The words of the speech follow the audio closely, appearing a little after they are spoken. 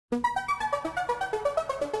Hello,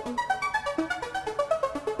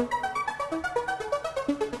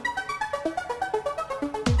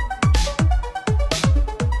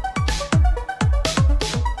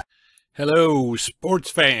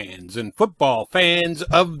 sports fans and football fans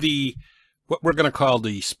of the, what we're going to call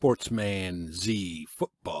the Sportsman Z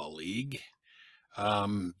Football League.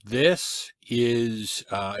 This is,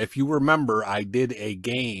 if you remember, I did a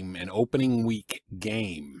game, an opening week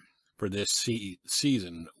game for this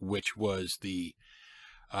season, which was the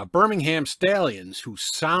Birmingham Stallions, who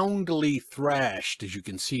soundly thrashed, as you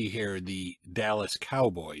can see here, the Dallas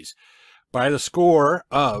Cowboys by the score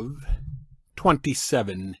of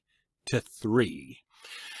 27-3.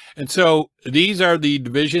 And so these are the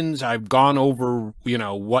divisions. I've gone over, you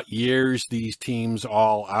know, what years these teams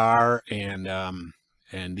all are, and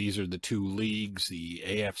these are the two leagues, the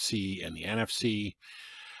AFC and the NFC.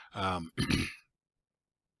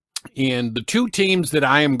 And the two teams that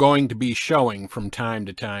I am going to be showing from time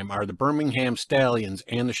to time are the Birmingham Stallions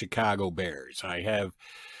and the Chicago Bears. I have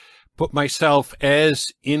put myself as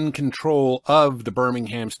in control of the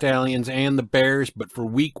Birmingham Stallions and the Bears, but for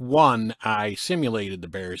week one, I simulated the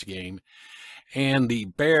Bears game, and the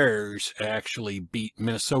Bears actually beat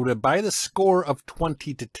Minnesota by the score of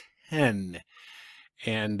 20-10.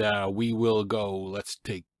 And we will go, let's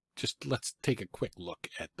take a quick look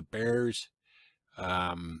at the Bears.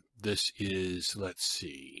 This is, let's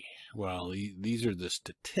see, well, these are the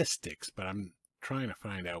statistics, but I'm trying to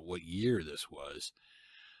find out what year this was.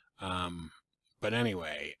 But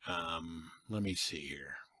anyway, let me see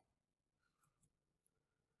here.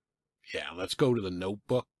 Yeah, let's go to the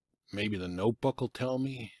notebook. Maybe the notebook will tell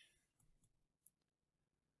me.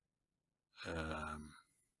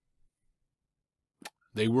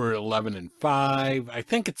 They were 11-5. I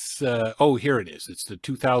think it's, oh, here it is. It's the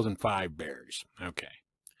 2005 Bears. Okay.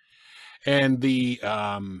 And the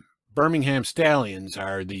Birmingham Stallions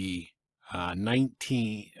are the I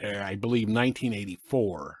believe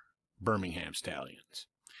 1984 Birmingham Stallions.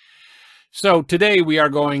 So today we are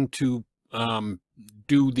going to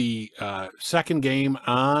do the second game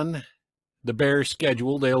on the Bears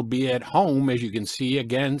schedule. They'll be at home, as you can see,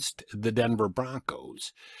 against the Denver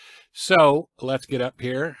Broncos. So let's get up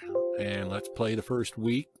here and let's play the first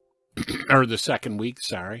week, or the second week,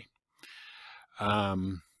 sorry.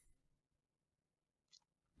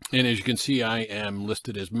 And as you can see, I am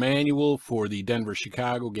listed as manual for the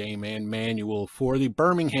Denver-Chicago game and manual for the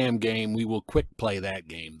Birmingham game. We will quick play that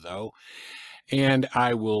game, though, and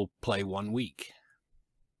I will play 1 week.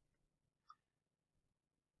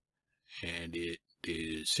 And it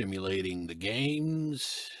is simulating the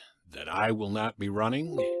games that I will not be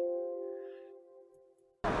running.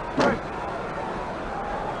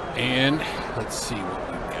 And let's see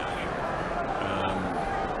what we've got here.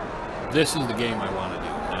 This is the game I want to do,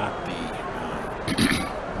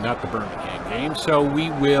 not the Birmingham game. So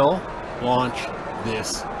we will launch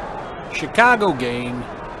this Chicago game,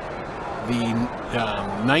 the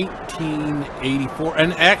 1984,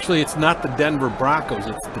 and actually it's not the Denver Broncos,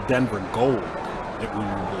 it's the Denver Gold that we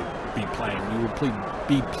will be playing. We will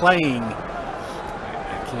be playing,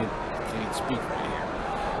 I can't speak right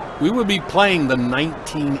here. We will be playing the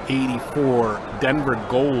 1984 Denver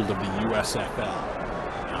Gold of the USFL.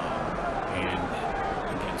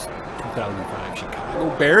 2005 Chicago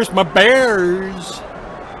Bears, my Bears!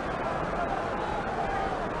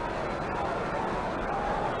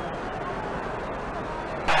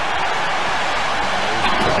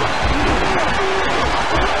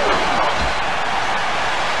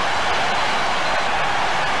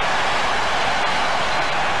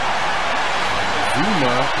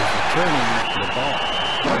 Zuma is returning the ball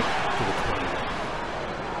right to the 20.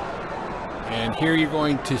 And here you're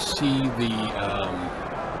going to see the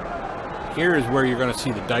here is where you're going to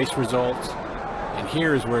see the dice results, and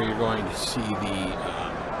here is where you're going to see the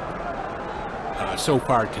so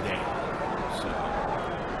far today. So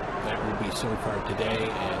that will be so far today,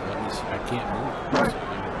 and let me see. I can't move.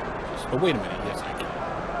 So oh, wait a minute. Yes, I can.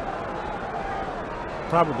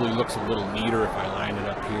 Probably looks a little neater if I line it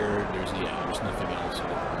up here. There's nothing else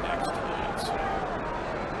over next to that. So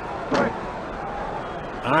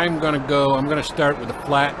I'm going to start with a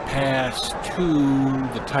flat pass to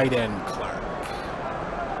the tight end, Clark.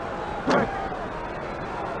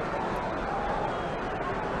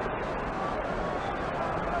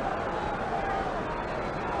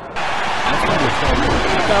 That's going to be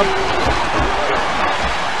a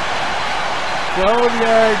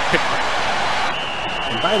 12-yard pickup.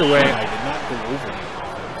 And by the way, I did not go over the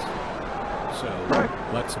offense. So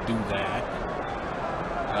let's do that.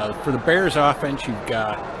 For the Bears offense, you've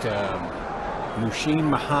got Mushin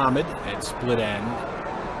Muhammad at split end.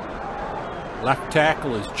 Left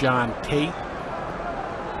tackle is John Tate.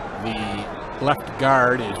 The left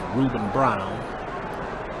guard is Reuben Brown.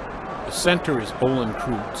 The center is Olin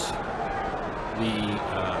Kreutz. The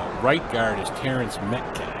right guard is Terrence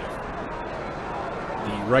Metcalf.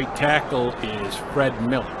 The right tackle is Fred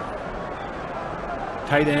Miller.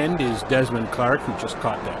 Tight end is Desmond Clark, who just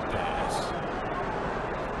caught that pass.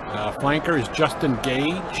 Flanker is Justin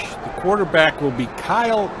Gage. The quarterback will be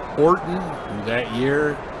Kyle Orton, who that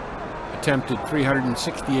year attempted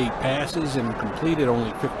 368 passes and completed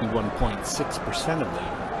only 51.6% of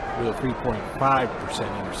them, with a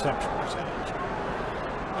 3.5% interception percentage.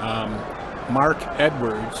 Mark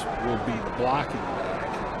Edwards will be the blocking back,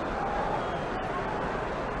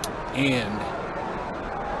 and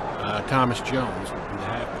Thomas Jones will be the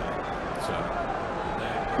halfback. So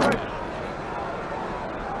that is down.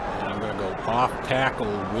 And I'm going to go off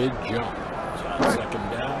tackle with Jones on second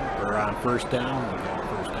down, or on first down. We got a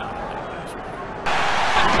first down on that last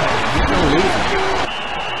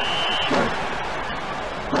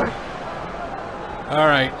one. All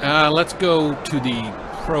right, let's go to the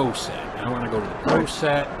pro set. I want to go to the pro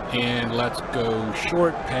set, and let's go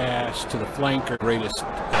short pass to the flanker. Greatest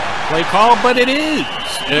play call, but it is,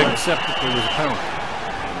 except that there was a penalty.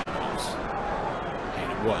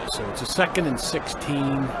 And it was. So it's a 2nd and 16.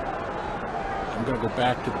 I'm going to go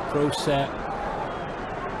back to the pro set.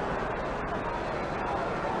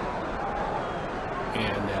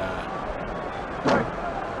 And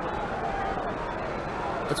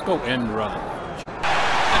let's go end run.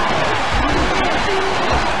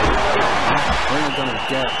 We're going to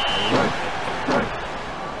get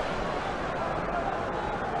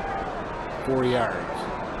 4 yards.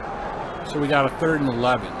 So we got a 3rd and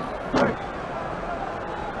 11.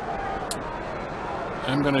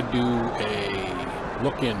 I'm going to do a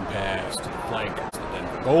look-in pass to the flanker to the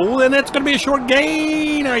Denver goal, and it's going to be a short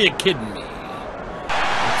gain. Are you kidding me?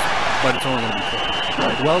 But it's only going to be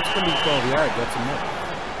 12. Well, it's going to be 12 yards. That's enough.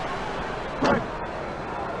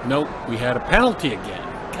 Nope, we had a penalty again.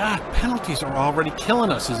 God, penalties are already killing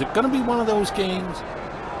us. Is it going to be one of those games?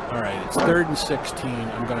 All right, it's 3rd and 16.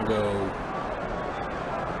 I'm going to go...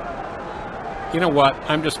 You know what?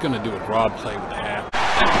 I'm just going to do a draw play with the half.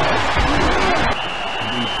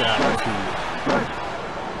 We've got to...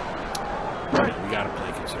 we got to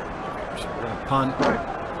play conservative here. So we're going to punt.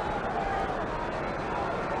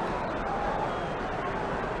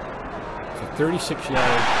 It's a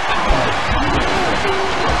 36-yard...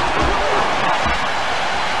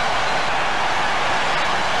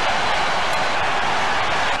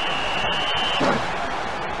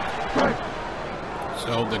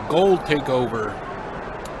 So the goal takeover,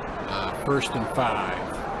 1st and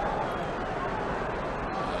 5,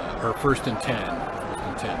 or 1st and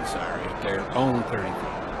 10, sorry, at their own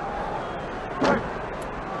 35.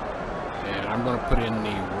 And I'm going to put in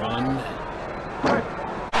the run.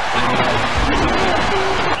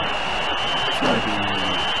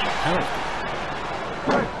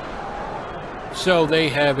 So they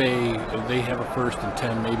have a 1st and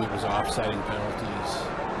 10. Maybe it was offsiding penalties.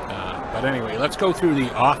 But anyway, let's go through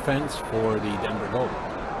the offense for the Denver Gold.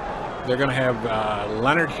 They're going to have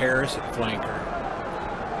Leonard Harris at flanker,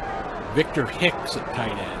 Victor Hicks at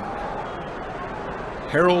tight end,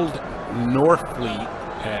 Harold Norfleet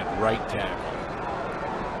at right tackle.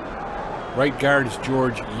 Right guard is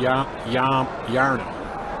George Yarno.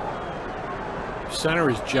 Center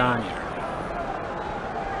is John Yarno.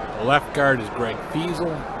 The left guard is Greg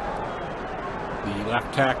Fiesel. The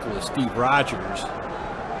left tackle is Steve Rogers.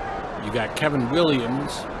 You got Kevin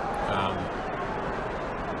Williams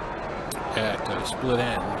at split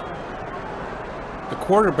end. The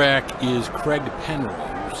quarterback is Craig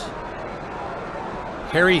Penrose.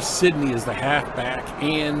 Harry Sidney is the halfback,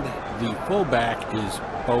 and the fullback is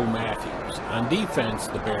Bo Matthews. On defense,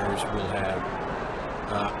 the Bears will have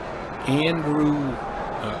Andrew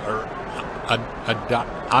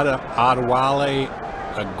Adewale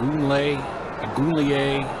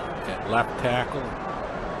Agunleye at left tackle.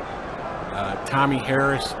 Tommy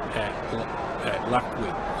Harris at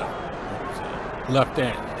left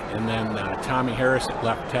end, and then Tommy Harris at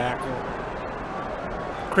left tackle.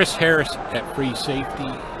 Chris Harris at free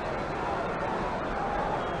safety.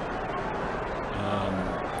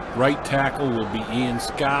 Right tackle will be Ian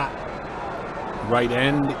Scott. Right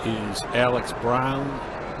end is Alex Brown.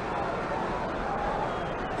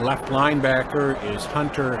 Left linebacker is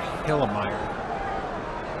Hunter Hillemeyer.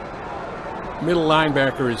 Middle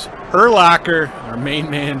linebacker is Urlacher, our main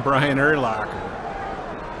man, Brian Urlacher.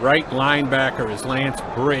 Right linebacker is Lance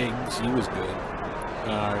Briggs. He was good.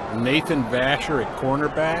 Nathan Vasher at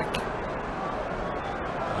cornerback.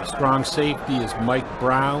 Strong safety is Mike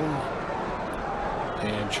Brown.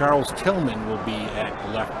 And Charles Tillman will be at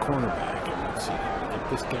left cornerback. And let's see, get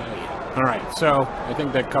this guy in. All right, so I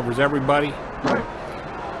think that covers everybody.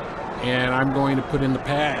 And I'm going to put in the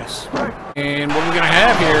pass. And what we're going to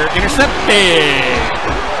have here, intercepted.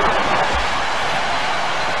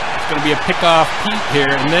 It's going to be a pickoff Pete here,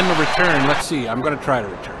 and then the return. Let's see, I'm going to try to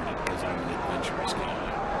return it because I'm an adventurous guy.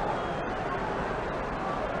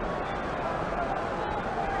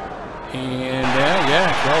 And yeah,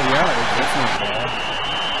 12 yards. That's not bad.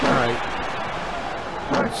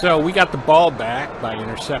 All right. So we got the ball back by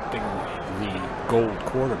intercepting the Gold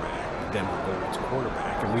quarterback, the Denver Gold's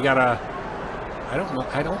quarterback, and we got a. I don't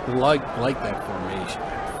like that formation. I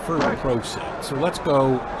prefer the pro set. So let's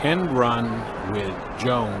go end run with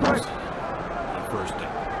Jones on first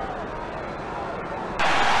down.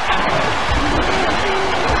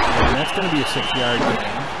 And that's going to be a 6-yard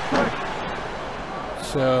gain.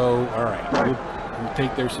 So, all right, we'll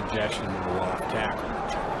take their suggestion and we'll off tackle.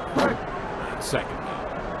 Second down.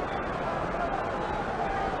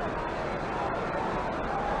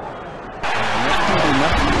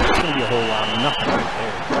 There's going to be a whole lot of nothing right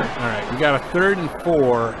there. All right, we got a 3rd and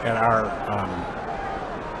 4 at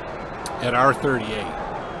our 38.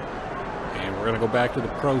 And we're going to go back to the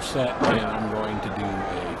pro set, and I'm going to do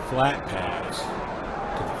a flat pass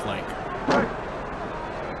to the flanker.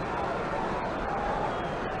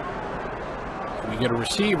 We get a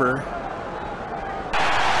receiver,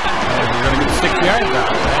 and we're going to get 6 yards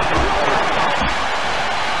out of that.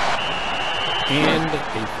 And a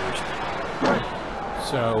first down.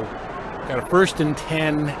 So, got a 1st and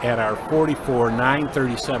 10 at our 44,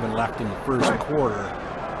 9:37 left in the first quarter.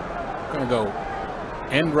 We're going to go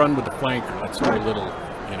end run with the flanker. Let's do a little,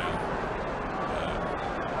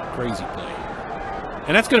 crazy play here.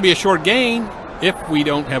 And that's going to be a short gain if we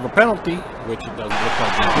don't have a penalty, which it doesn't look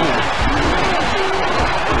like we do.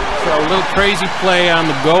 So a little crazy play on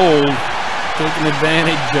the Gold, taking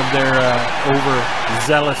advantage of their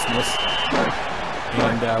overzealousness.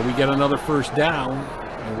 And we get another first down,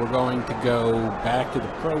 and we're going to go back to the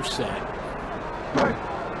pro set.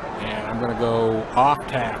 And I'm going to go off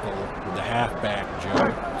tackle with the halfback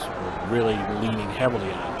Jones. We're really leaning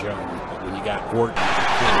heavily on Jones, but when you got Orton,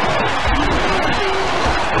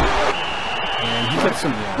 and he gets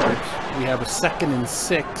some yards. We have a 2nd and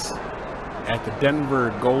 6 at the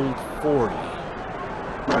Denver Gold 40.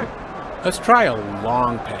 Let's try a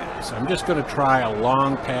long pass. I'm just going to try a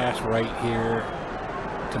long pass right here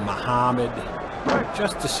to Muhammad,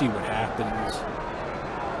 just to see what happens.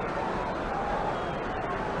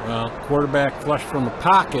 Well, quarterback flush from the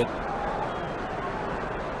pocket,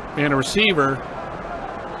 and a receiver,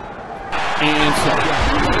 and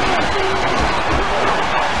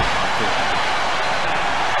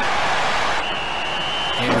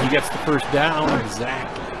and he gets the first down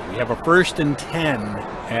exactly. We have a 1st and 10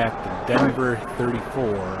 at the Denver 34,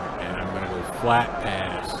 and I'm going to go flat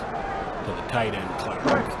pass to the tight end Clark.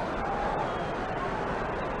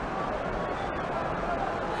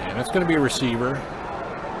 And that's going to be a receiver.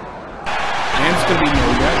 And it's going to be no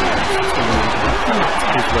yards.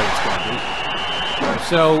 Here's what it's going to be.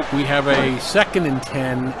 So we have a 2nd and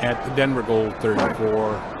 10 at the Denver Gold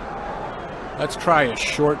 34. Let's try a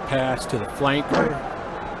short pass to the flanker,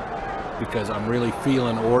 because I'm really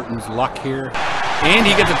feeling Orton's luck here. And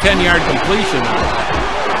he gets a 10-yard completion.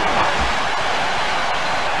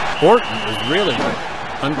 Orton is really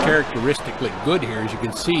uncharacteristically good here. As you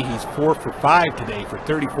can see, he's 4 for 5 today for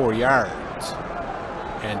 34 yards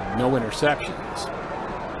and no interceptions.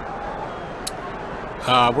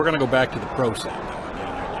 We're going to go back to the pro set now. Again,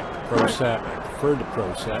 I like the pro set. I prefer the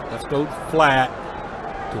pro set. Let's go flat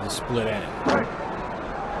to the split end.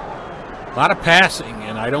 A lot of passing,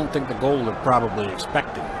 and I don't think the Gold are probably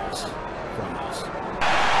expecting this from us.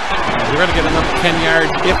 We're going to get another 10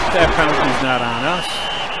 yards if that penalty's not on us.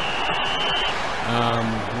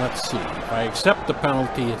 Let's see. If I accept the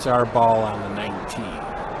penalty, it's our ball on the 19.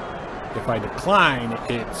 If I decline,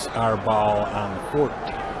 it's our ball on the 14.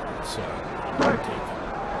 So I'm going to take it.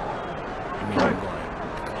 I'm going to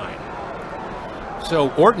decline it. So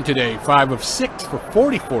Orton today, 5 of 6 for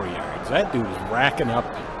 44 yards. That dude is racking up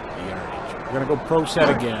the yardage. We're going to go pro set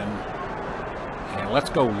again. And let's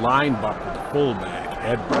go line buck with the fullback,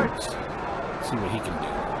 Edwards. See what he can do.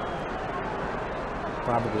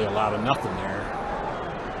 Probably a lot of nothing there.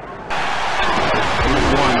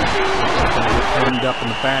 End up in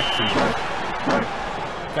the backfield.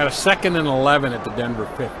 Got a 2nd and 11 at the Denver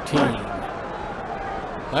 15.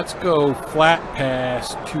 Let's go flat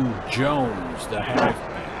pass to Jones, the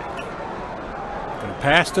halfback. Going to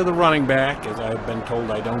pass to the running back, as I've been told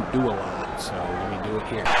I don't do a lot, so let me do it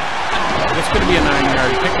here. It's going to be a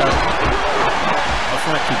 9-yard pickup.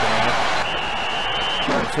 not too bad.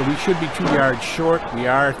 So we should be 2 yards short. We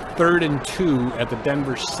are 3rd and 2 at the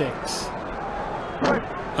Denver 6.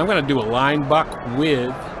 I'm going to do a line buck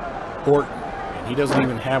with Orton. And he doesn't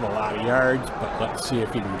even have a lot of yards, but let's see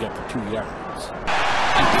if he can get the 2 yards.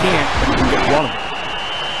 He can't, but he can get one of them.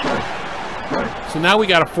 So now we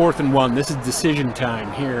got a 4th and 1. This is decision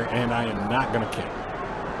time here, and I am not going to kick.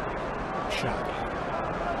 Shocking.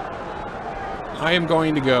 I am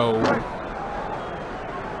going to go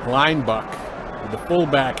line buck with the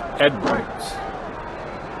fullback Edwards.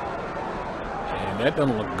 And that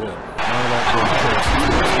doesn't look good. None of that good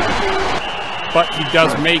choices. But he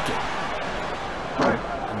does make it.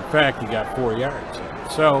 In fact, he got 4 yards.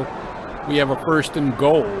 So we have a 1st and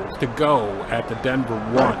goal to go at the Denver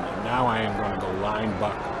 1. And now I am going to go line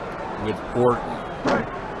buck with Orton.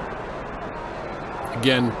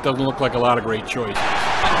 Again, doesn't look like a lot of great choices. He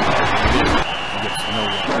gets no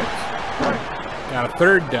yards. Got a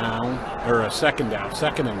 3rd down, or a 2nd down,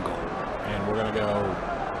 2nd and goal. And we're going to go,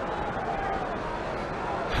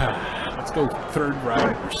 let's go 3rd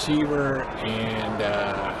right receiver and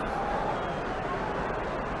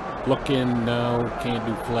look in, no, can't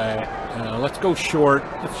do flat. Let's go short.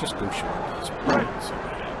 Let's just go short at this point. See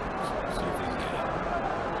what happens. See if we can get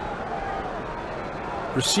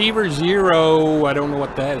it. Receiver 0, I don't know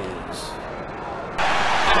what that is.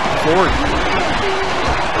 40.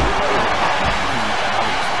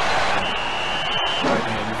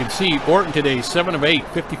 And you can see Orton today, 7 of 8,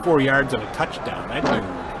 54 yards and a touchdown. That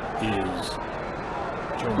dude is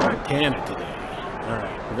Joe Montana today. All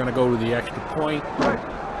right, we're going to go to the extra point.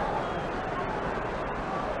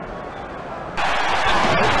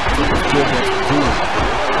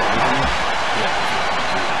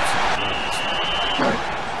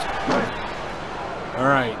 All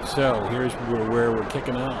right, so here's where we're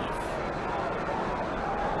kicking off.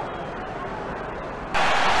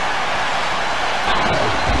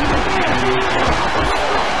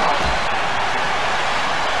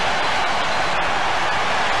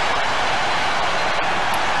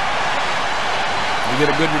 We get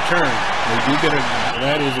a good return. We do get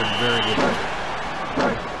that is a very good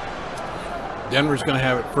return. Denver's going to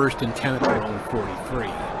have it 1st and 10 at their own 43.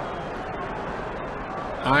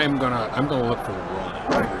 I'm gonna look for the run.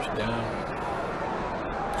 1st down.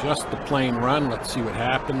 Just the plain run. Let's see what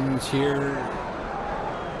happens here.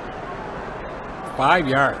 5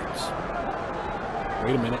 yards.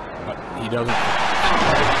 Wait a minute, but he doesn't.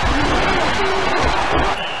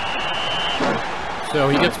 So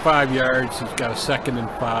he gets 5 yards. He's got a 2nd and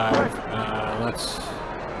 5.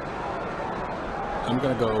 I'm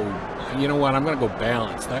gonna go. You know what? I'm gonna go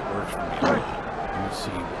balance. That works for me a lot. Let me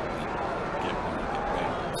see what we get when we get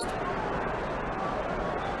balanced.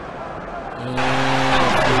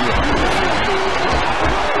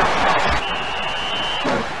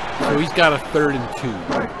 So he's got a 3rd and 2.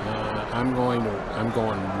 I'm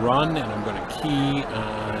going run, and I'm going to key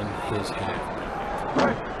on his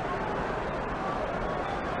halfback.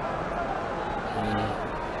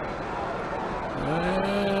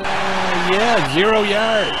 Yeah, 0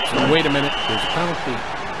 yards. Oh, wait a minute. There's a penalty.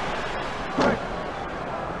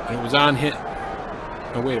 And it was on hit.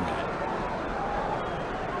 Oh, wait a minute.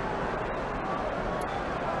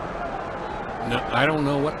 No, I don't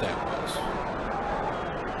know what that was.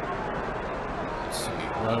 Let's see.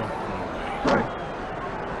 Well, anyway.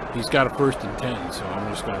 He's got a 1st and 10, so I'm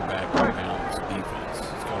just going to back to balance defense.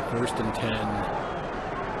 He's got a 1st and 10.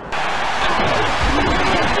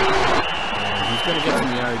 He's going to get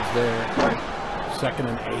some yards there. 2nd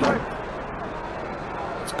and 8.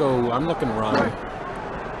 Let's go. I'm looking run.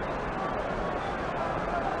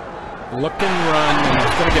 Looking run. And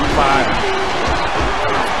he's going to get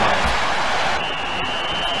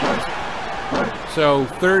 5. So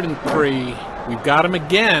 3rd and 3. We've got him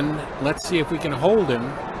again. Let's see if we can hold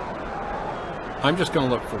him. I'm just going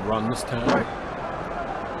to look for run this time.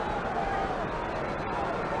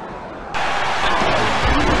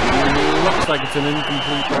 Looks like it's an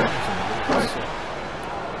incomplete pass.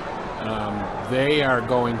 They are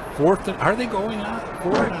going 4th and... Are they going on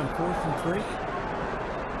forward on 4th and 3?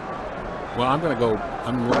 Well, I'm going to go...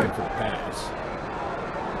 I'm looking for the pass.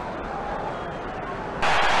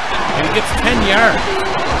 And he gets 10 yards.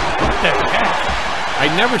 What the heck? I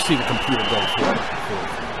never see the computer go forward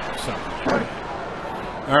or something like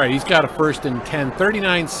that. All right, he's got a 1st and 10.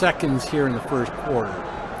 39 seconds here in the 1st quarter.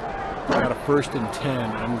 Got a 1st and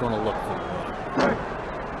 10. I'm going to look for the run.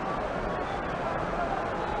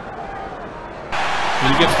 And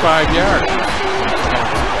he gets 5 yards.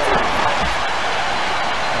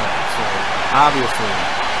 So obviously,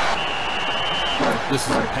 this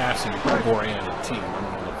is a passing-oriented team. I'm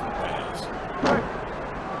going to look for the pass.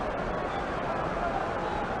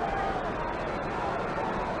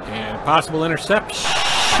 possible interception.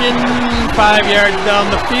 5 yards down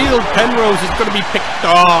the field. Penrose is going to be picked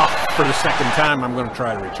off for the second time. I'm going to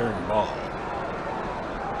try to return the ball.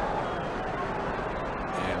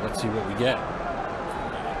 And let's see what we get.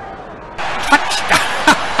 Touchdown!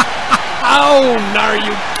 Oh, are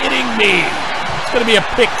you kidding me? It's going to be a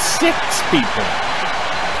pick six, people.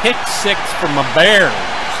 Pick six from the Bears.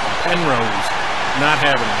 Penrose not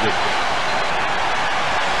having a good day.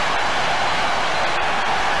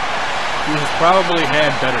 He has probably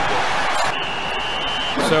had better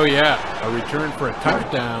days. So yeah, a return for a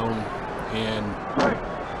touchdown, and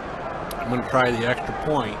I'm going to try the extra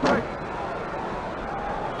point.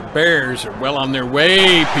 The Bears are well on their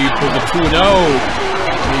way, people, to 2-0.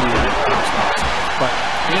 But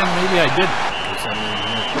yeah, maybe I did, because I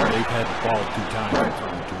mean, they've had the ball 2 times and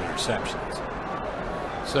thrown 2 interceptions.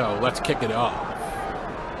 So let's kick it off.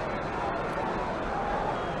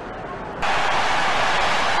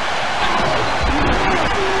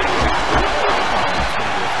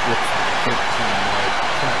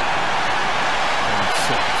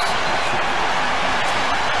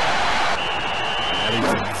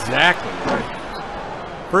 Exactly right.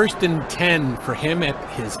 1st and 10 for him at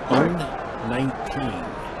his own 19.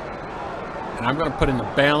 And I'm going to put in the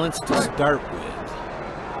balance to start with.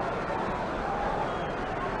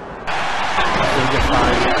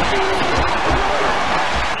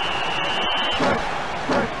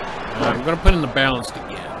 I'm going to put in the balanced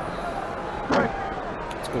again.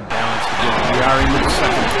 Let's go balanced again. We are into the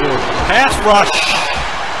second quarter. Pass rush!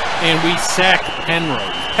 And we sack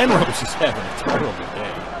Penrose. Penrose is having a terrible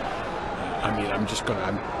day. I mean, I'm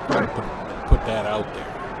gonna put that out there.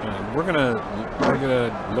 We're gonna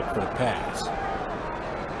look for the pass.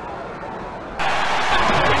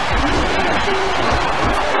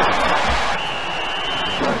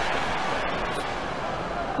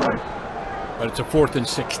 But it's a 4th and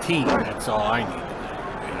 16. That's all I need to know.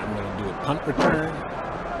 And I'm gonna do a punt return.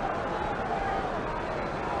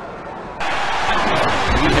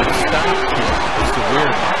 We have stopped here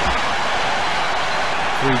severely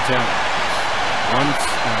 3 times. Once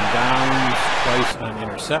on downs, twice on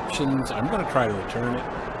interceptions. I'm going to try to return it.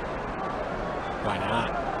 Why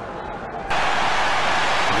not?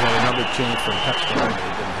 We had another chance for a touchdown, but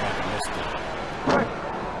it didn't happen this time.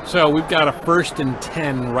 So we've got a 1st and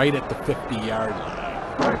 10 right at the 50-yard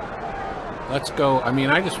line. Let's go. I mean,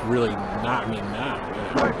 I just really not. I mean, now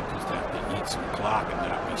we just have to eat some clock and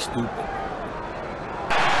not be stupid.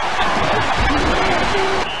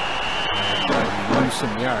 And we lose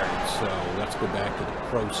some yards, so let's go back to the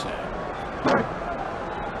pro set.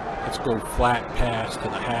 Let's go flat pass to the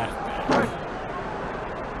halfback.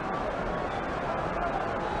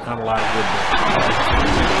 Not a lot of good.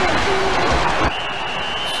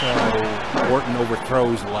 So Orton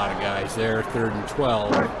overthrows a lot of guys there. 3rd and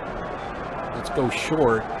 12. Let's go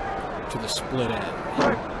short to the split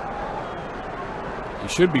end. You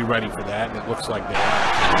should be ready for that, and it looks like they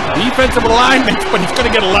are. Defensive alignment, but he's going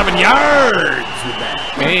to get 11 yards with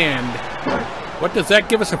that. And what does that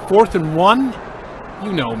give us? A 4th and 1?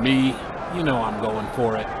 You know me. You know I'm going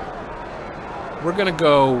for it. We're going to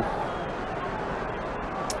go.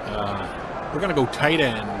 We're going to go tight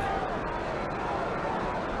end,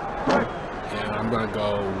 and I'm going to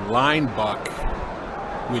go line buck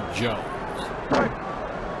with Jones.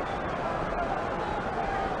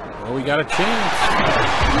 Well, we got a chance.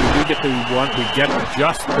 We get the one. We get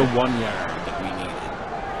just the 1 yard that we needed.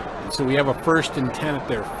 And so we have a 1st and 10 at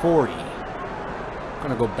their 40. I'm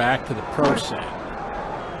going to go back to the pro set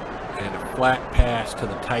and a flat pass to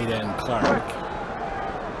the tight end Clark.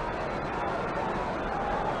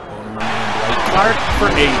 Going my man right, Clark for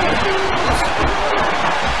 8.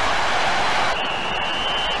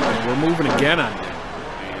 And we're moving again on that.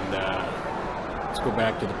 And let's go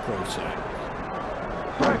back to the pro set.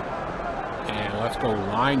 And let's go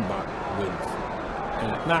line buck with,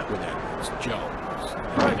 not with Edwards, Jones.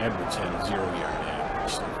 I mean, Edwards had a 0-yard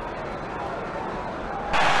average. So.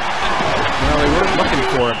 Well, they weren't looking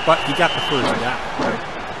for it, but he got the 1st down.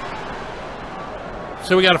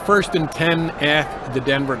 So we got a 1st and 10 at the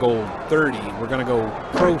Denver goal 30. We're going to go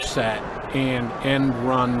pro set and end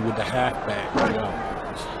run with the halfback,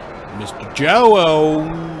 Jones. Mr.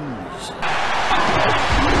 Jones.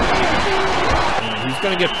 And he's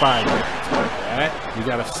going to get 5 yards out of that. We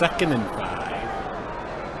got a 2nd and 5.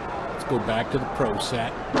 Let's go back to the pro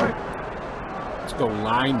set. Let's go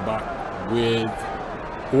line buck with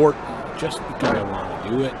Orton, just because I want to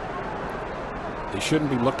do it. They shouldn't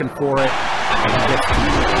be looking for it.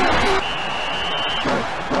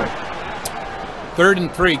 3rd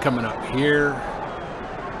and 3 coming up here.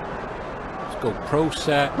 Let's go pro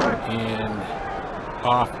set, and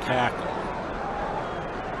off tackle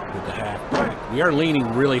with the halfback. We are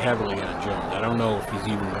leaning really heavily on Jones. I don't know if he's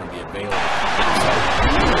even going to be available.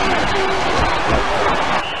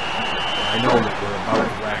 I know that we're about to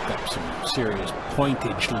rack up some serious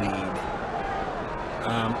pointage lead.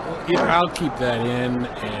 Yeah, I'll keep that in,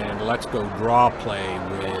 and let's go draw play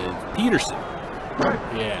with Peterson.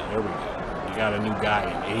 Yeah, there we go. You got a new guy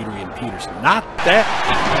in Adrian Peterson. Not that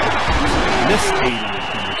Peterson. This Adrian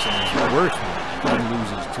Peterson is the worst one. He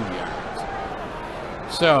loses 2 yards.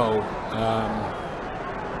 So,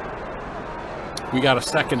 we got a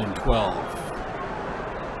 2nd and 12.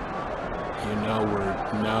 You know,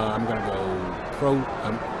 I'm going to go pro.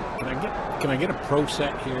 Can I get a pro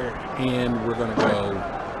set here? And we're going to go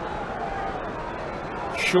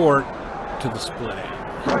short to the split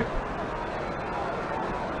end.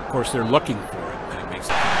 Of course, they're looking for it. That makes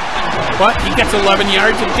it. But he gets 11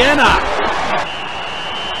 yards again up.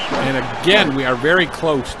 And again, we are very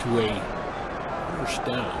close to a first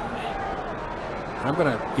down. I'm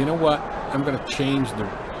gonna, you know what? I'm gonna change the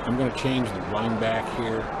running back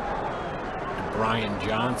here to Brian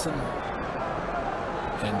Johnson,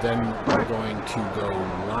 and then we're going to go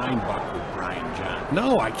linebuck with Brian Johnson.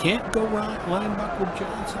 No, I can't go linebuck with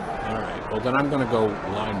Johnson. All right. Well, then I'm gonna go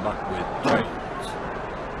linebuck with Jones.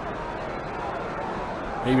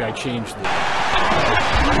 Maybe I changed the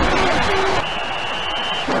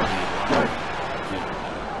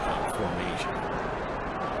formation.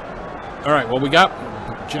 All right, well, we got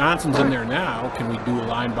Johnson's in there now. Can we do a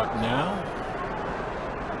linebuck now?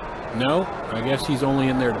 No, I guess he's only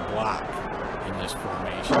in there to block in this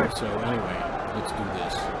formation. So anyway, let's do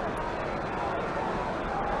this.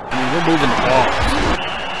 I mean, we're moving the ball.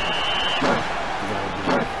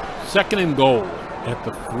 2nd and goal at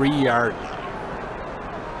the 3-yard line.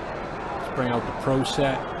 Bring out the pro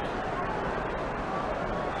set.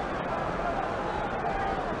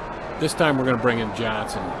 This time we're going to bring in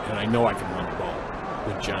Johnson, and I know I can run the ball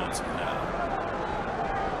with Johnson now.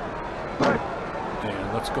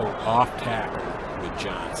 And let's go off tackle with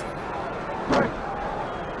Johnson.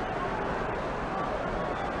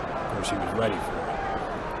 Of course, he was ready for it.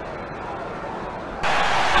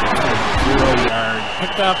 0 yard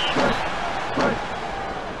pickup.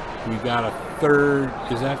 We got a 3rd.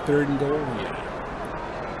 Is that 3rd and goal? Yeah.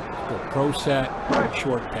 Let's go pro set,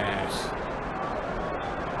 short pass,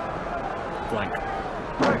 blank.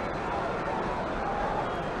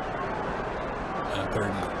 3rd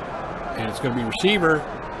and goal. And it's going to be receiver.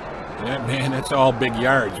 And that, man, that's all big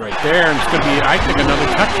yards right there. And it's going to be, I think, another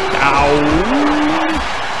touchdown.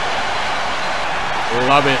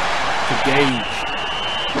 Love it to Gage.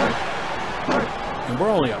 And we're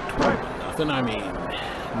only up 12-0. I mean,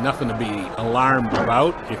 nothing to be alarmed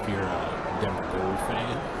about if you're a Denver Gold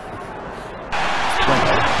fan.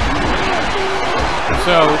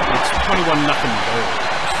 So it's 21-0 Bears.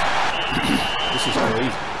 This is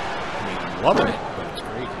crazy. I mean, I'm loving it, but it's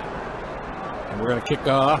crazy. And we're going to kick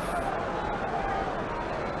off.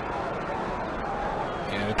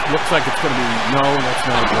 And it looks like it's going to be, no, that's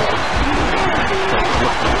not good.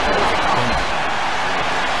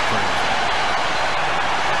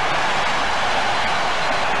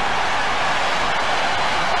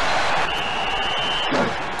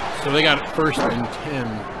 So they got it 1st and 10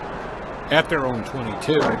 at their own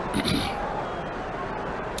 22.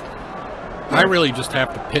 I really just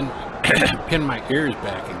have to pin my ears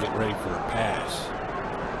back and get ready for a pass.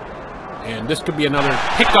 And this could be another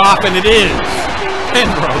pickoff, and it is.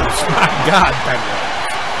 Penrose, my God, Penrose.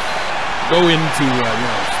 Go into,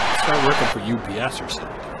 start working for UPS or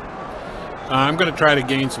something. I'm going to try to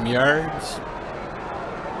gain some yards.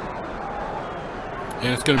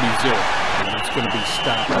 And it's going to be 0. It's going to be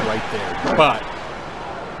stopped right there. But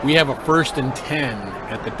we have a 1st and 10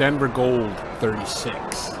 at the Denver Gold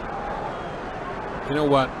 36. You know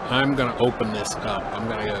what? I'm going to open this up. I'm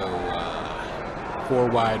going to go 4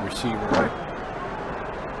 wide receiver.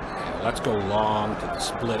 And let's go long to the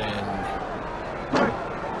split end.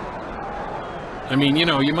 I mean, you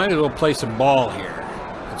know, you might as well play some ball here.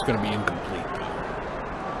 It's going to be incomplete, though.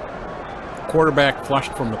 Quarterback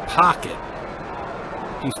flushed from the pocket.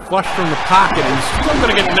 He's flushed from the pocket, and he's still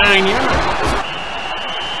going to get 9 yards.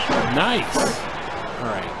 Nice. All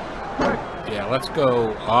right. Yeah, let's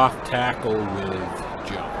go off tackle with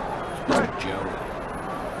Jones. Mr.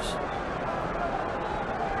 Jones.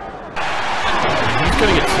 He's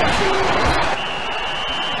going to get 6.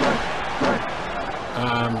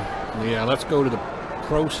 Yeah, let's go to the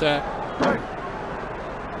pro set.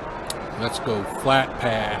 Let's go flat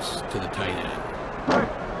pass to the tight end.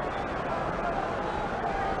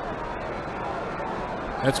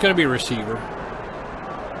 That's going to be a receiver.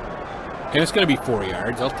 And it's going to be 4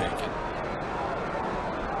 yards. I'll take it.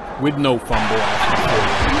 With no fumble after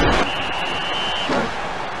 4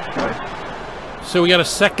 yards. So we got a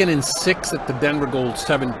 2nd and 6 at the Denver Gold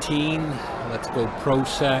 17. Let's go pro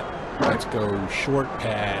set. Let's go short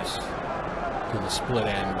pass to the split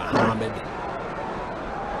end, Muhammad.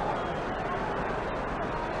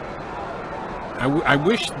 I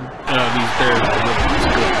wish these Bears were really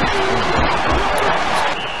good.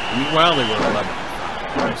 Well, they were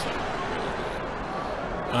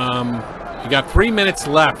 11-5. You got 3 minutes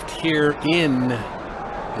left here in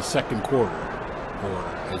the second quarter, or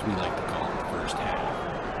as we like to call it, the first half.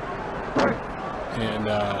 And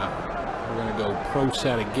we're going to go pro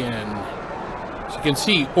set again. So you can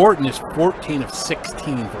see Orton is 14 of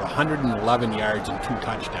 16 for 111 yards and 2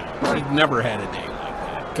 touchdowns. He's never had a day like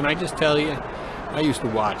that. Can I just tell you? I used to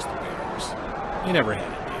watch the Bears. They never had a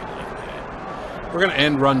day like that. We're going to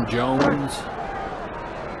end run Jones.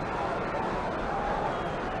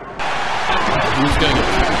 Who's going to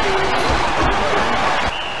get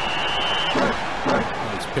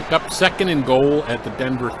Nice pick up. 2nd and goal at the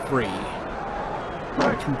Denver 3.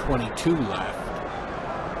 2:22 left.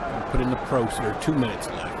 Put in the pro, or 2 minutes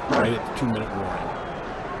left, right at the 2-minute warning.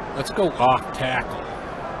 Let's go off tackle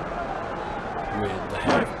with the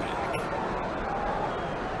halfback.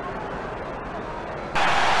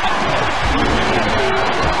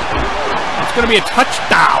 It's going to be a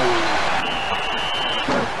touchdown.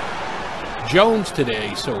 Jones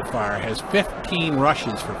today so far has 15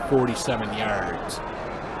 rushes for 47 yards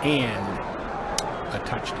and a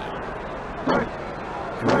touchdown.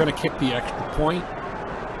 And we're going to kick the extra point.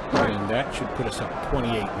 And that should put us up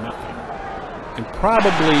 28-0. And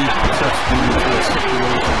probably puts us into a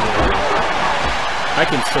situation where I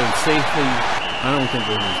can say safely, I don't think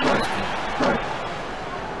we're losing this game.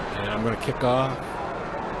 And I'm going to kick off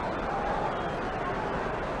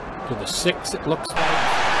to the 6, it looks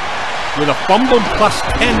like. With a fumble plus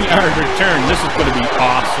 10-yard return. This is going to be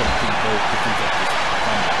awesome, people, if we get this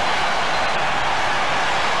fumble.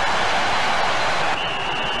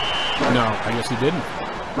 No, I guess he didn't.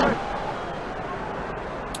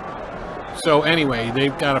 So anyway,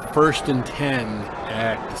 they've got a 1st and 10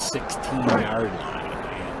 at the 16-yard line,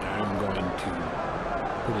 and I'm going to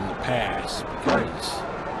put in the pass because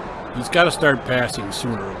he's got to start passing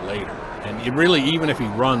sooner or later. And it really, even if he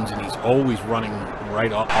runs, and he's always running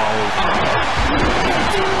right all over,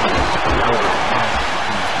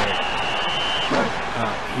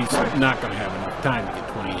 he's not going to have enough time to get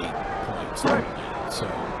 28 points like that. So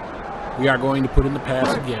we are going to put in the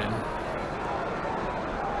pass again.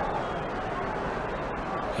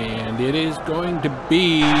 And it is going to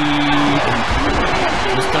be, this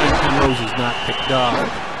time Penrose is not picked up.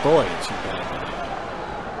 Boy, is he bad.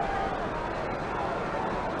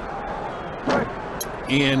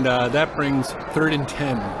 And that brings 3rd and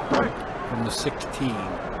 10 from the 16.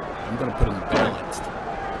 I'm going to put in balanced,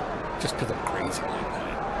 just because I'm crazy like that.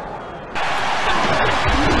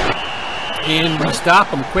 And we stop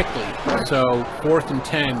him quickly. So 4th and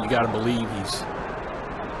 10, you got to believe he's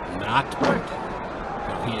not punting.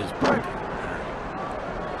 No, he is punting. All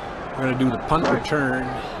right. We're going to do the punt return.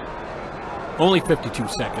 Only 52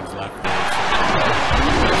 seconds left there.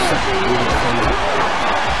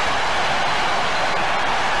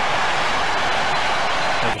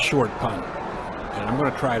 Like a short punt. And I'm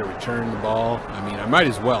going to try to return the ball. I mean, I might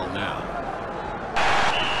as well now.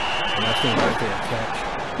 And that's going to be a fair catch.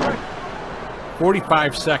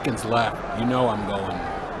 45 seconds left. You know I'm going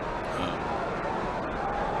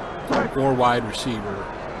 4 wide receiver.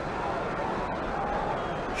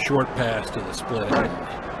 Short pass to the split end.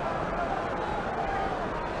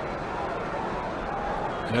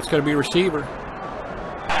 And that's going to be a receiver.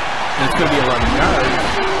 And it's going to be 11 yards.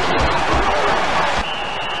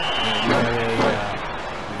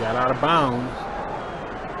 We got out of bounds.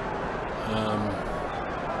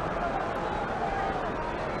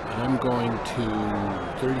 I'm going to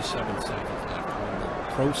 37 seconds left. I'm going to go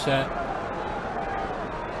pro set.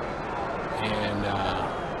 And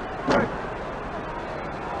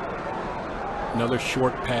another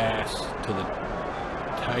short pass to the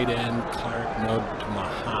tight end, Clark, no, to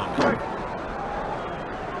Muhammad.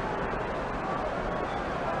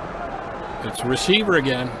 It's a receiver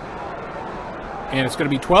again. And it's going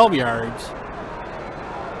to be 12 yards.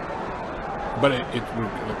 But it's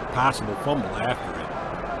a possible fumble after it.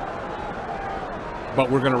 But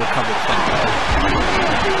we're going to recover the fumble.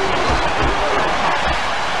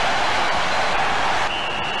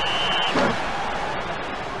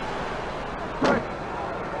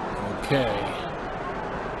 Okay.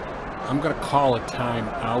 I'm going to call a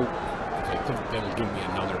timeout because I think that'll give me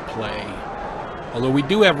another play. Although we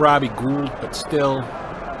do have Robbie Gould, but still,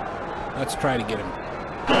 let's try to get him.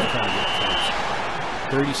 Let's try to get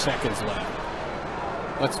close. 30 seconds left.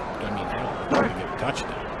 Let's try to get a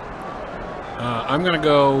touchdown. I'm going to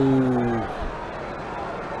go,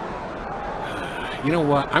 you know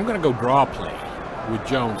what? I'm going to go draw play with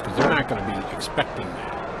Jones because they're not going to be expecting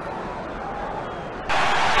that.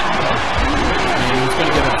 And he's going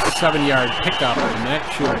to get a 7-yard pickup, and that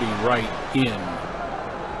should be right in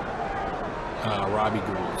Robbie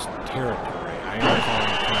Gould's territory. I am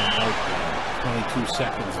calling timeout there. 22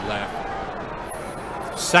 seconds left.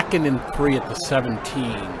 2nd and 3 at the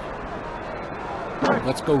 17.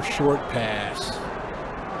 Let's go short pass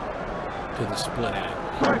to the split end.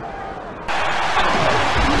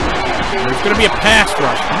 There's going to be a pass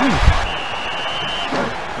rush.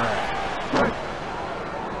 All right.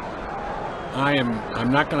 I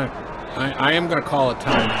am going to call a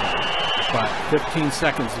timeout. But 15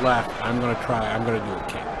 seconds left. I'm going to do a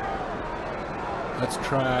kick. Let's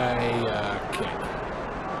try kick.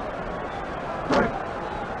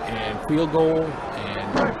 And field goal.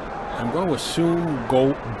 And I'm going to assume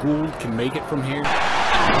Gould can make it from here.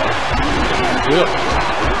 Good.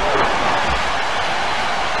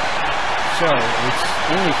 So it's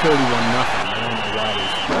only 31-0. I don't know why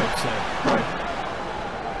he's upset.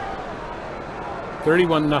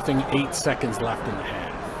 31-0, 8 seconds left in the half.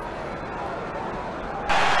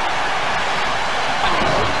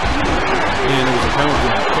 And it was a penalty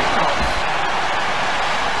on the kickoff.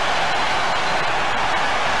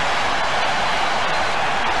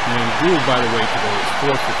 And Gould, by the way, today is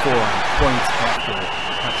 4 for 4 on points after the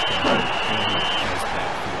touchdown. And has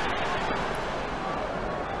that field.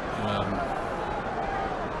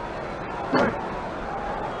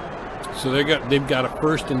 So they've got a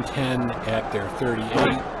 1st and 10 at their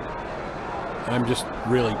 38. I'm just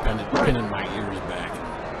really pinning my ears back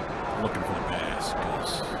and looking for the pass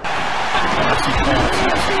because he's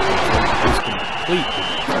complete with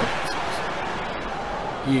these passes.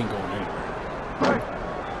 He ain't going anywhere.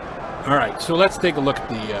 All right, so let's take a look at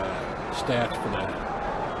the stats for the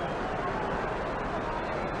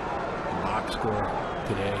box score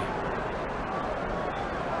today.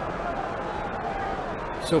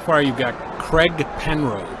 So far, you've got Craig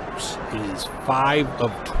Penrose is 5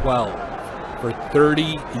 of 12 for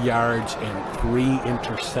 30 yards and 3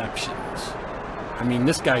 interceptions. I mean,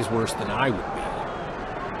 this guy's worse than I would be.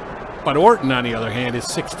 But Orton, on the other hand, is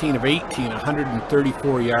 16 of 18,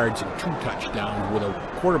 134 yards and 2 touchdowns with a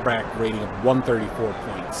quarterback rating of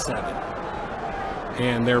 134.7.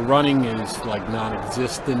 And their running is like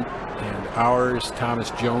non-existent. And ours,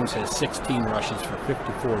 Thomas Jones, has 16 rushes for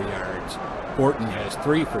 54 yards. Orton has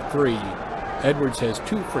 3 for 3. Edwards has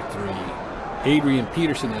 2 for 3. Adrian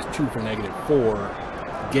Peterson has 2 for -4.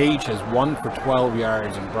 Gage has 1 for 12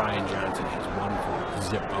 yards, and Brian Johnson has 1 for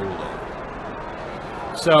Zipolo.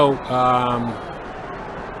 So,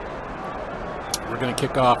 we're going to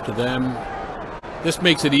kick off to them. This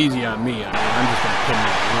makes it easy on me. I mean, I'm just going to pin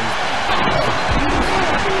my wings.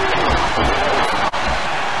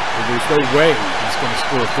 There's no way he's going to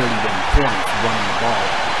score 31 points running the ball,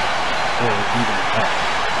 or even ahead.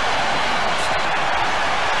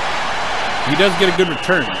 He does get a good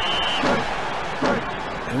return.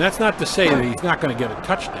 And that's not to say that he's not going to get a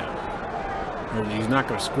touchdown, or that he's not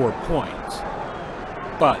going to score points.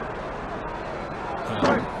 But it's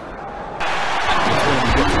going to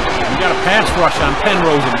be different. We got a pass rush on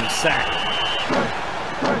Penrose and he's sacked.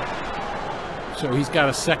 So he's got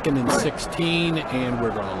a 2nd and 16, and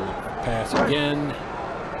we're going to pass again.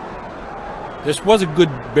 This was a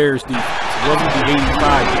good Bears defense. It wasn't the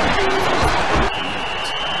 85 defense,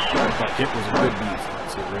 but it was a good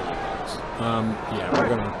defense. It really was. Yeah, we're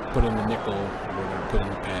going to put in the nickel. We're going to put in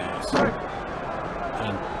the pass.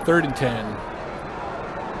 On 3rd and 10.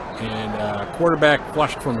 And quarterback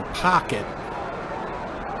flushed from the pocket.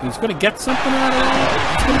 He's going to get something out of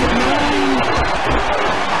that. He's going to get 9.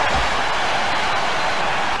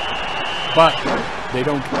 But they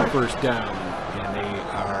don't get the first down. And they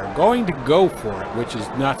are going to go for it, which is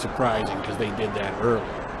not surprising because they did that earlier.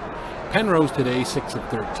 Penrose today, 6 of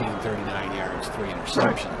 13, 39 yards, 3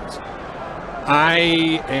 interceptions.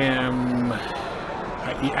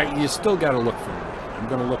 You still got to look for the run. I'm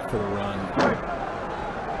going to look for the run.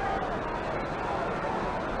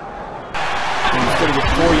 Going to get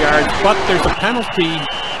 4 yards, but there's a penalty,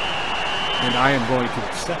 and I am going to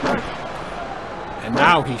accept it. And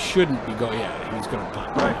now he shouldn't be going. Yeah, he's going to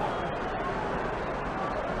punt now.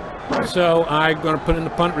 So I'm going to put in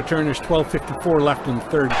the punt return. There's 12:54 left in the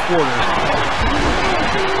 3rd quarter.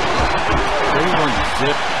 31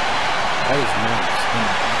 zip. That is nice.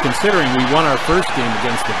 considering we won our first game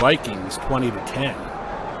against the Vikings 20-10.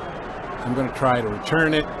 I'm going to try to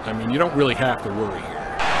return it. I mean, you don't really have to worry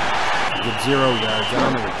here. You get 0 yards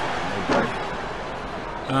on the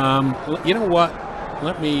return. You know what?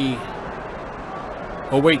 Let me...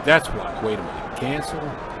 Oh, wait, that's what. Wait a minute. Cancel.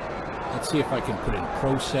 Let's see if I can put in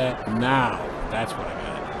Pro Set. Now. That's what I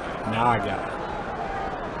got to do. Now I got it.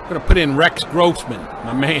 I'm going to put in Rex Grossman.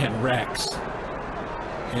 My man, Rex.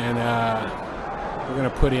 And we're going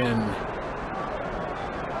to put in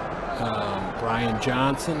Brian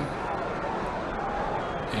Johnson.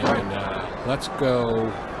 And let's go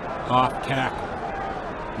off tackle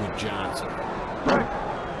with Johnson.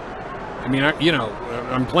 I mean, you know,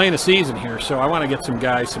 I'm playing a season here, so I want to get some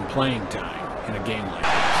guys some playing time in a game like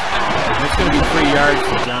this. That's going to be 3 yards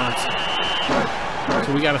for Johnson.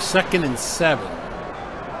 So we got a 2nd and 7.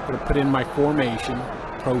 I'm going to put in my formation,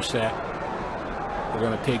 Pro Set. We're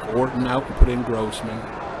going to take Orton out and put in Grossman.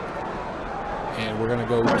 And we're going to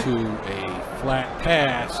go to a flat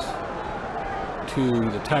pass to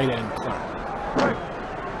the tight end Clark.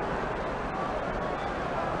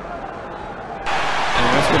 And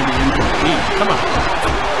that's going to be incomplete. Come on.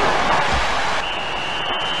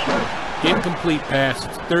 Incomplete pass.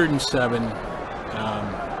 It's 3rd and 7.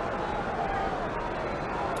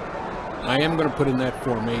 I am going to put in that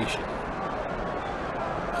formation.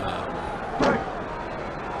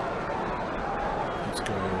 Let's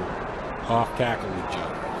go off tackle with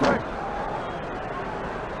Joe.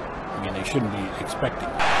 I mean, they shouldn't be expecting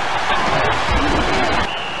that.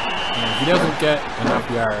 And if he doesn't get enough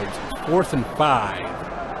yards, it's 4th and 5,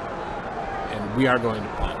 and we are going to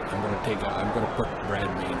punt. I'm going to put Brad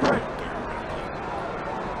Maynard right there.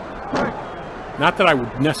 Not that I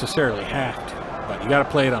would necessarily have to, but you got to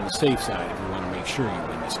play it on the safe side if you want to make sure you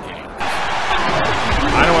win this game.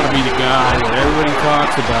 I don't want to be the guy that everybody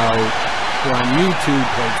talks about who on YouTube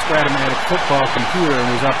played Strat-O-Matic football computer and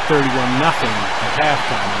was up 31-0 at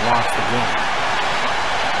halftime and lost the game.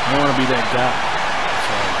 I don't want to be that guy.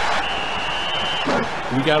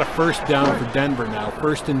 So we got a 1st down for Denver now.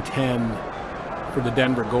 1st and 10 for the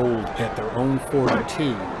Denver Gold at their own 42.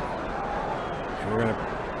 And we're going to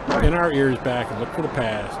pin our ears back and look for the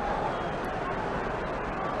pass.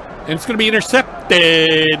 And it's going to be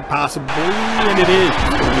intercepted, possibly, and it is. It's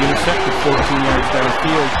going to be intercepted 14 yards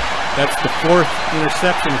downfield. That's the 4th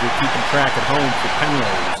interception if you're keeping track at home for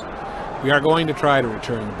Penrose. We are going to try to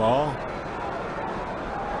return the ball.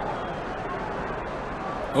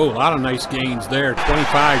 Oh, a lot of nice gains there.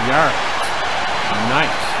 25 yards.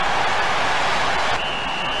 Nice.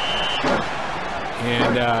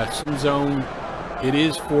 And some zone. It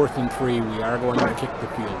is 4th and 3. We are going to kick the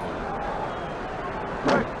field goal.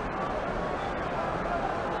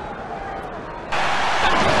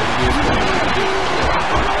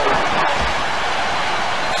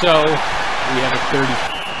 So, we have a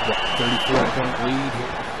 34-point lead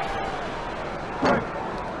here.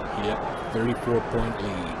 Yep, 34-point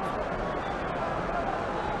lead.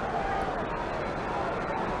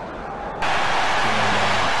 And,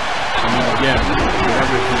 I mean, again,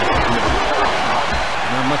 whatever he can do,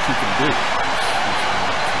 not much you can do.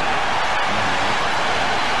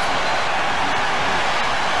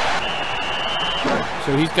 So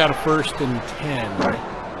he's got a 1st and 10.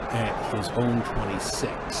 At his own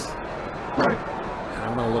 26. And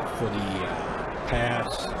I'm going to look for the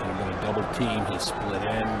pass, and I'm going to double team his split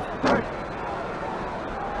end.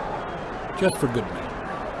 Just for good measure.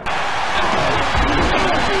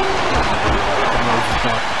 Back the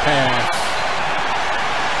pass.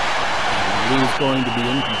 And Lee's going to be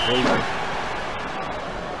incomplete.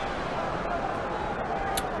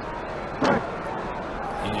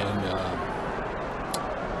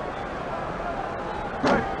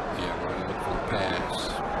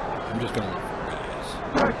 I'm just going to look for a pass.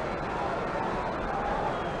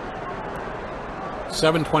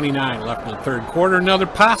 7:29 left in the 3rd quarter. Another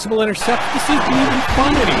possible interception. This isn't even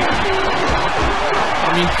fun anymore. I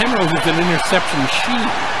mean, Penrose is an interception machine.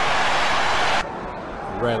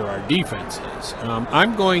 Or rather, our defense is.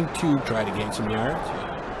 I'm going to try to gain some yards.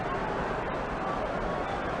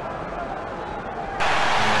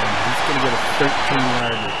 And he's going to get a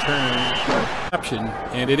 13-yard return.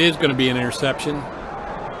 And it is going to be an interception.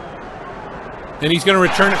 And he's going to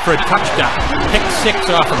return it for a touchdown. Pick 6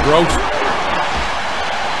 off of Grossman.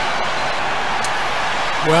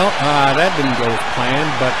 Well, that didn't go as planned,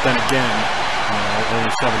 but then again, only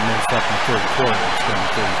 7 minutes left in the 3rd quarter. It's going to be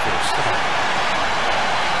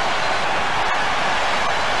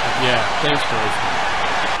 34-7. Yeah, thanks, Grossman.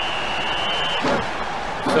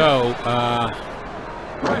 So,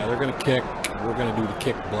 yeah, they're going to kick. We're going to do the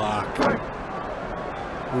kick block.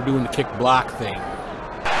 We're doing the kick block thing.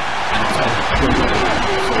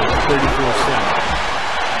 34-7.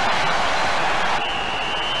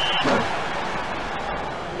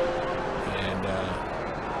 And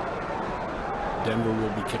Denver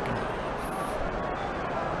will be kicking off.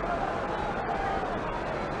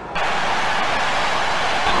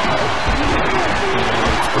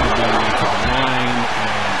 It's going to be to the 9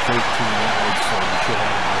 and 13 yards, so we should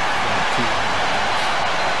have about 2 yards.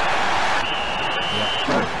 Yep.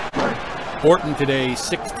 Horton today,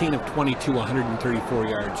 16 of 22, 134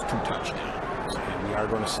 yards, 2 touchdowns. And we are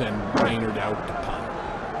going to send Maynard out to punt.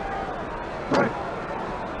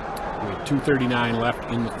 We have 2:39 left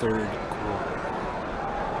in the third quarter.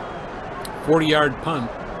 40-yard punt.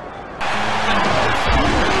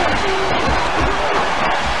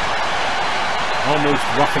 Almost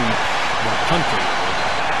roughing the punter.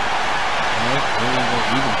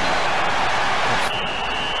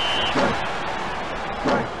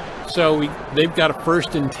 So they've got a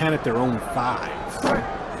 1st and 10 at their own 5.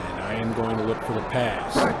 And I am going to look for the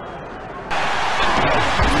pass. It's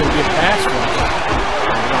going to be a pass rush.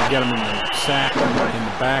 We're going to get them in the sack in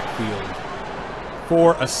the backfield.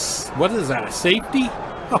 For a, what is that, a safety?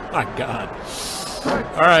 Oh my God.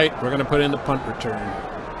 All right, we're going to put in the punt return.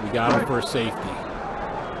 We got him for a safety.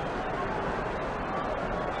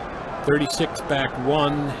 36 back 1. That's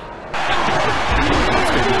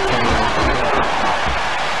going to be a 10-yard.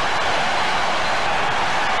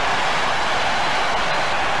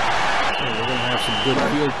 So we're going to have some good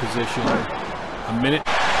field position. A minute.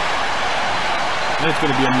 And it's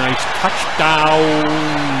going to be a nice touchdown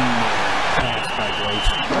pass by Gross.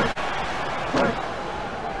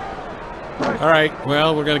 All right,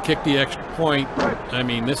 well, we're going to kick the extra point. I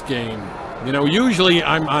mean, this game, you know, usually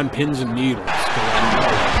I'm on pins and needles.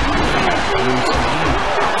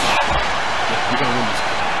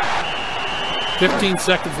 15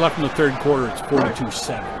 seconds left in the third quarter. It's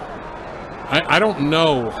 42-7. I don't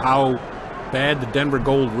know how bad the Denver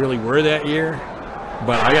Gold really were that year,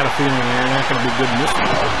 but I got a feeling they're not going to be good in this one.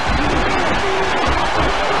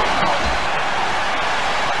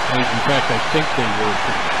 In fact, I think they were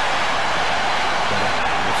pretty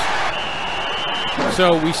bad.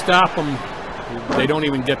 So we stop them. They don't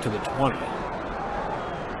even get to the 20.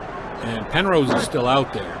 And Penrose is still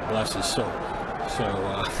out there, bless his soul. So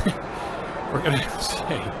we're going to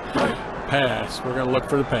say pass. We're going to look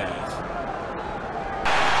for the pass.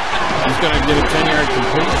 He's going to get a 10-yard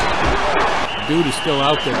completion. Dude is still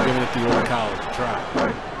out there giving it the old college try.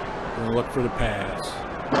 We're going to look for the pass.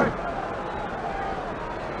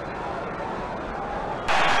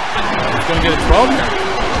 He's going to get a 12-yard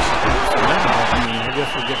completion. So now, I mean,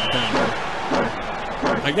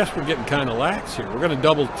 I guess we're getting kind of lax here. We're going to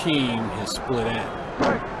double team his split end.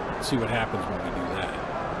 Let's see what happens when we do that.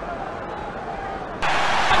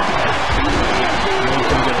 We're going to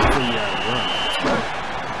get a 3-yard run.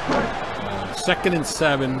 2nd and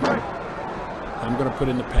 7. I'm going to put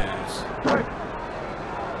in the pass.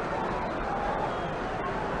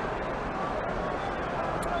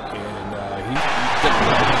 And he's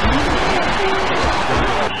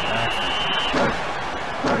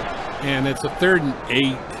and it's a 3rd and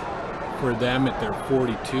 8 for them at their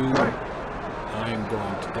 42. I am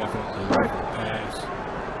going to definitely look for the pass.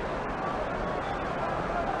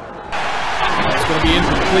 It's going to be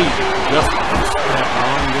incomplete. Just that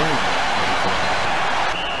long game.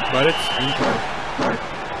 But it's incomplete.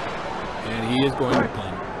 And he is going to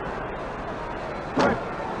punt.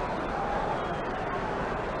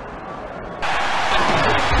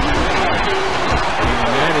 And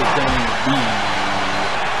that is going to be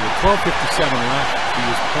 12:57 left. He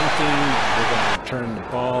is punting. We're going to return the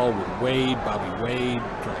ball with Wade, Bobby Wade,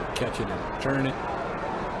 try to catch it and return it.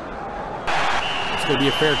 It's going to be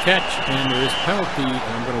a fair catch, and there is a penalty, and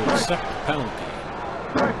I'm going to accept the penalty.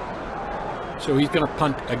 So he's going to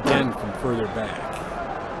punt again from further back.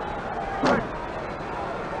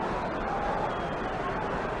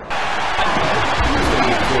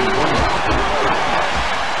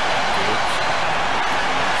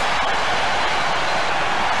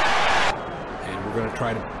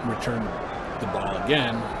 Try to return the ball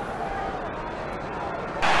again. And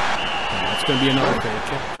that's going to be another fair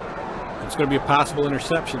catch. It's going to be a possible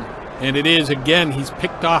interception. And it is again. He's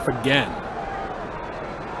picked off again.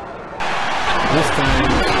 This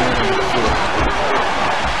time it's going to be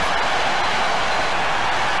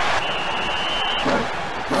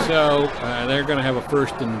 4. So they're going to have a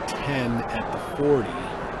 1st and 10 at the 40.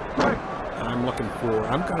 I'm looking for,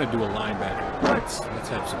 I'm going to do a linebacker blitz. Let's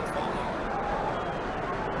have some fun.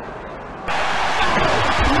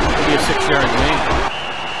 It'll be a 6-yard gain.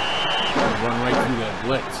 Run right through that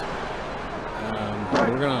blitz.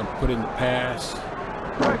 We're going to put in the pass.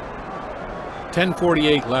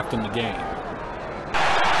 10:48 left in the game.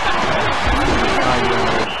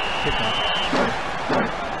 Pickup.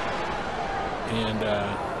 And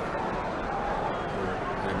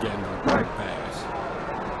we're again going to play the pass.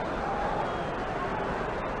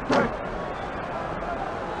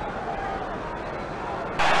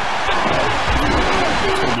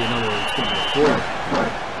 It's going to be another, it's going to be a 4-yard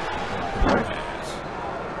pass.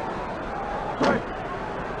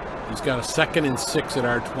 He's got a 2nd and 6 at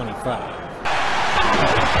our 25.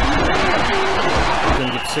 He's going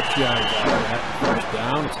to get 6 yards out of that first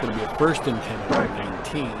down. It's going to be a 1st and 10 at our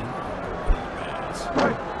 19.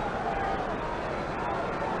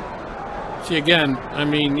 See, again, I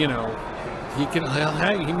mean, you know, he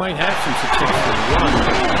might have some success in the run.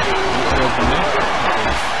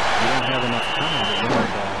 You don't have enough time to run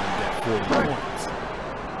the ball and get 40 points.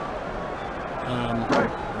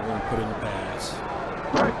 We're going to put in the pass.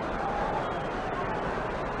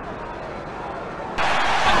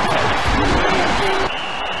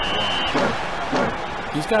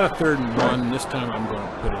 He's got a 3rd and 1. This time I'm going to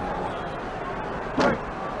put in the run.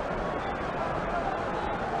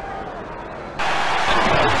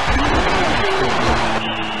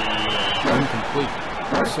 Incomplete.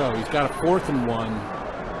 So he's got a 4th and 1.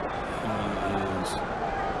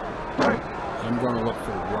 I'm going to look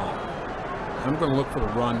for a run. I'm going to look for the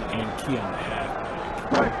run and key on the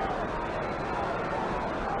halfback.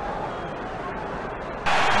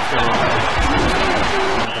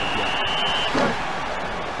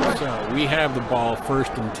 So we have the ball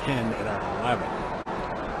 1st and 10 at our 11.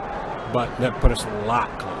 But that put us a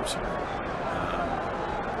lot closer.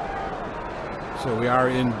 So we are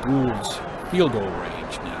in Gould's field goal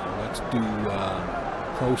range now. Let's do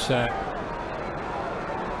pro set.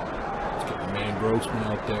 Let's get the man Grossman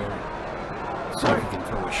out there. See if he can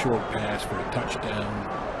throw a short pass for a touchdown.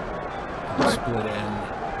 The split end.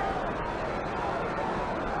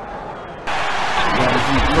 Well, if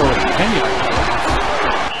you throw a 10-yard pass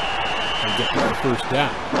and get the first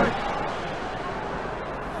down.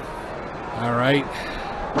 All right.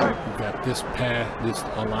 We've got this path, this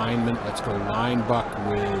alignment. Let's go line buck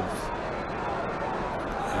with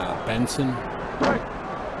Benson.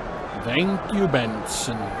 Thank you,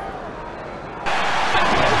 Benson.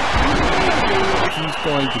 He's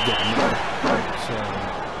going to get me. So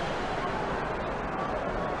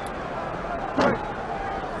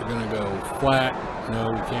we're going to go flat. No,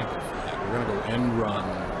 we can't go flat. We're going to go end run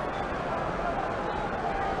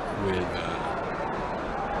with,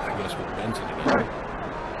 I guess, with Benson again.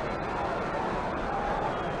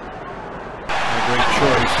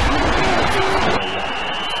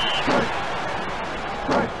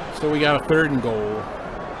 So we got a 3rd and goal.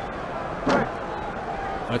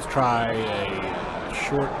 Let's try a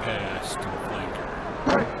short pass to the flanker.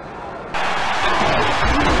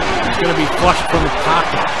 It's going to be flushed from the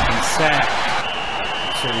pocket and sacked.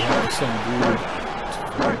 So we have to send Gould out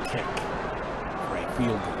for a kick for a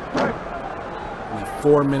field goal. With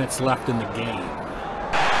 4 minutes left in the game.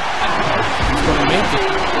 He's going to make it.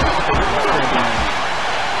 It's going to be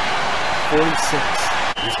 46.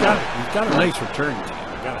 He's got a nice return team.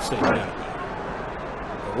 I gotta say that about it.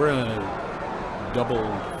 But we're in a double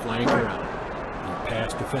flanker on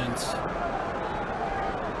pass defense.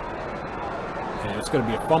 And it's going to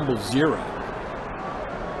be a fumble 0.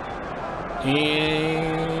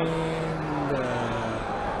 And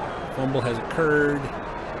fumble has occurred,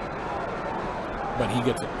 but he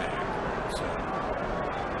gets it back. So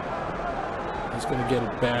he's going to get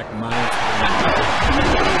it back minus 1.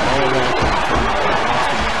 All of that.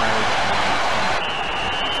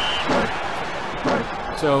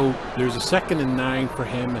 So there's a 2nd and 9 for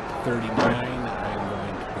him at the 39. I am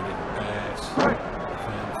going to put in the pass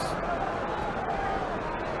defense.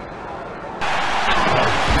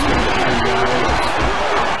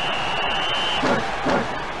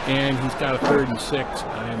 And he's got a 3rd and 6.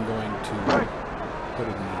 I am going to put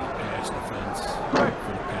in the pass defense for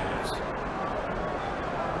the pass.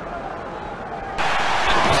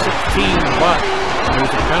 16, but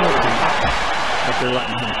there's a penalty, but they're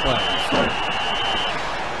letting him play. So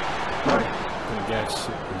I guess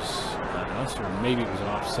it was on us, or maybe it was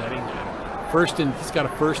offsetting. I don't know. He's got a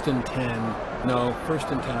 1st and 10. No,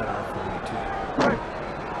 1st and 10 at our 42.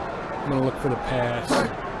 I'm going to look for the pass. And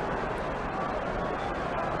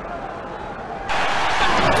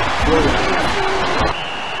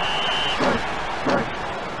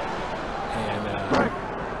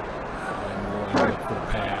I'm going to look for the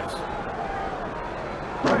pass.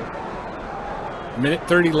 Minute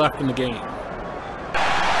 30 left in the game.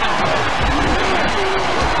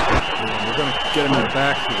 We're going to get him in the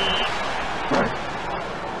backfield.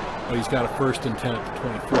 But he's got a 1st and 10 at the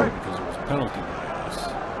 24 because it was a penalty by us.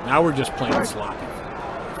 Now we're just playing sloppy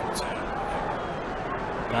football. That's what's happening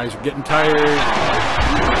here. Guys are getting tired.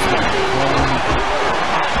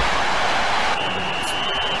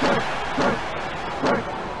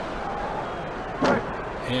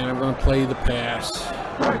 And I'm going to play the pass.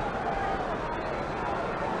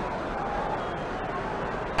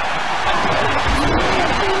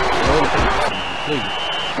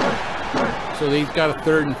 So they've got a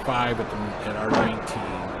 3rd and 5 at our 19.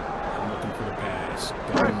 I'm looking for the pass.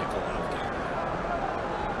 Got a nickel out there.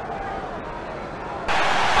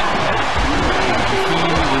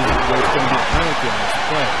 There's going to be a penalty on this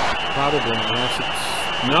play. Probably unless it's...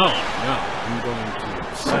 No. I'm going to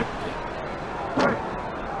accept it.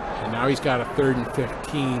 And now he's got a 3rd and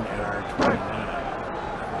 15 at our 29.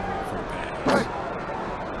 For a pass.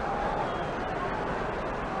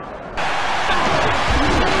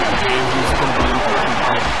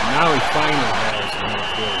 Now he finally has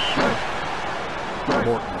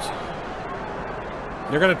Mortensen.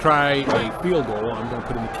 They're going to try a field goal. I'm going to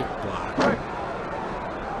put in the kick block.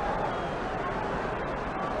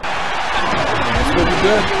 That's going to be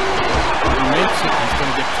good. If he makes it, he's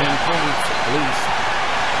going to get 10 points at least.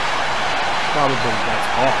 Probably that's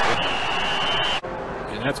all.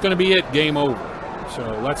 And that's going to be it. Game over. So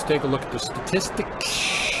let's take a look at the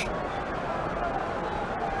statistics.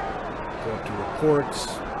 Go up to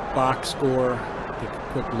reports. Box score. Take a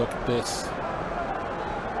quick look at this.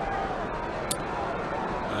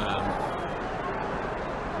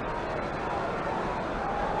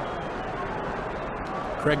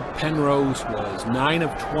 Craig Penrose was 9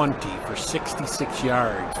 of 20 for 66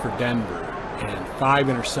 yards for Denver and 5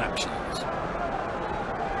 interceptions.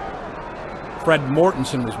 Fred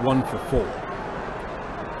Mortensen was 1 for 4.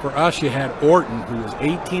 For us, you had Orton, who was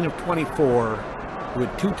 18 of 24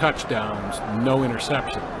 with 2 touchdowns, no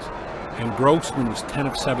interceptions. And Grossman was 10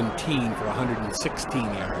 of 17 for 116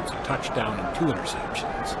 yards, a touchdown and 2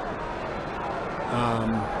 interceptions.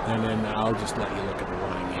 And then I'll just let you look at the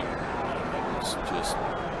line here. It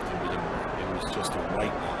was just a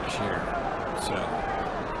whitewash here. So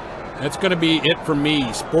that's going to be it for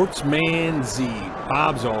me. Sportsman Z,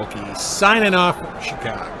 Bob Zolke, signing off from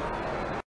Chicago.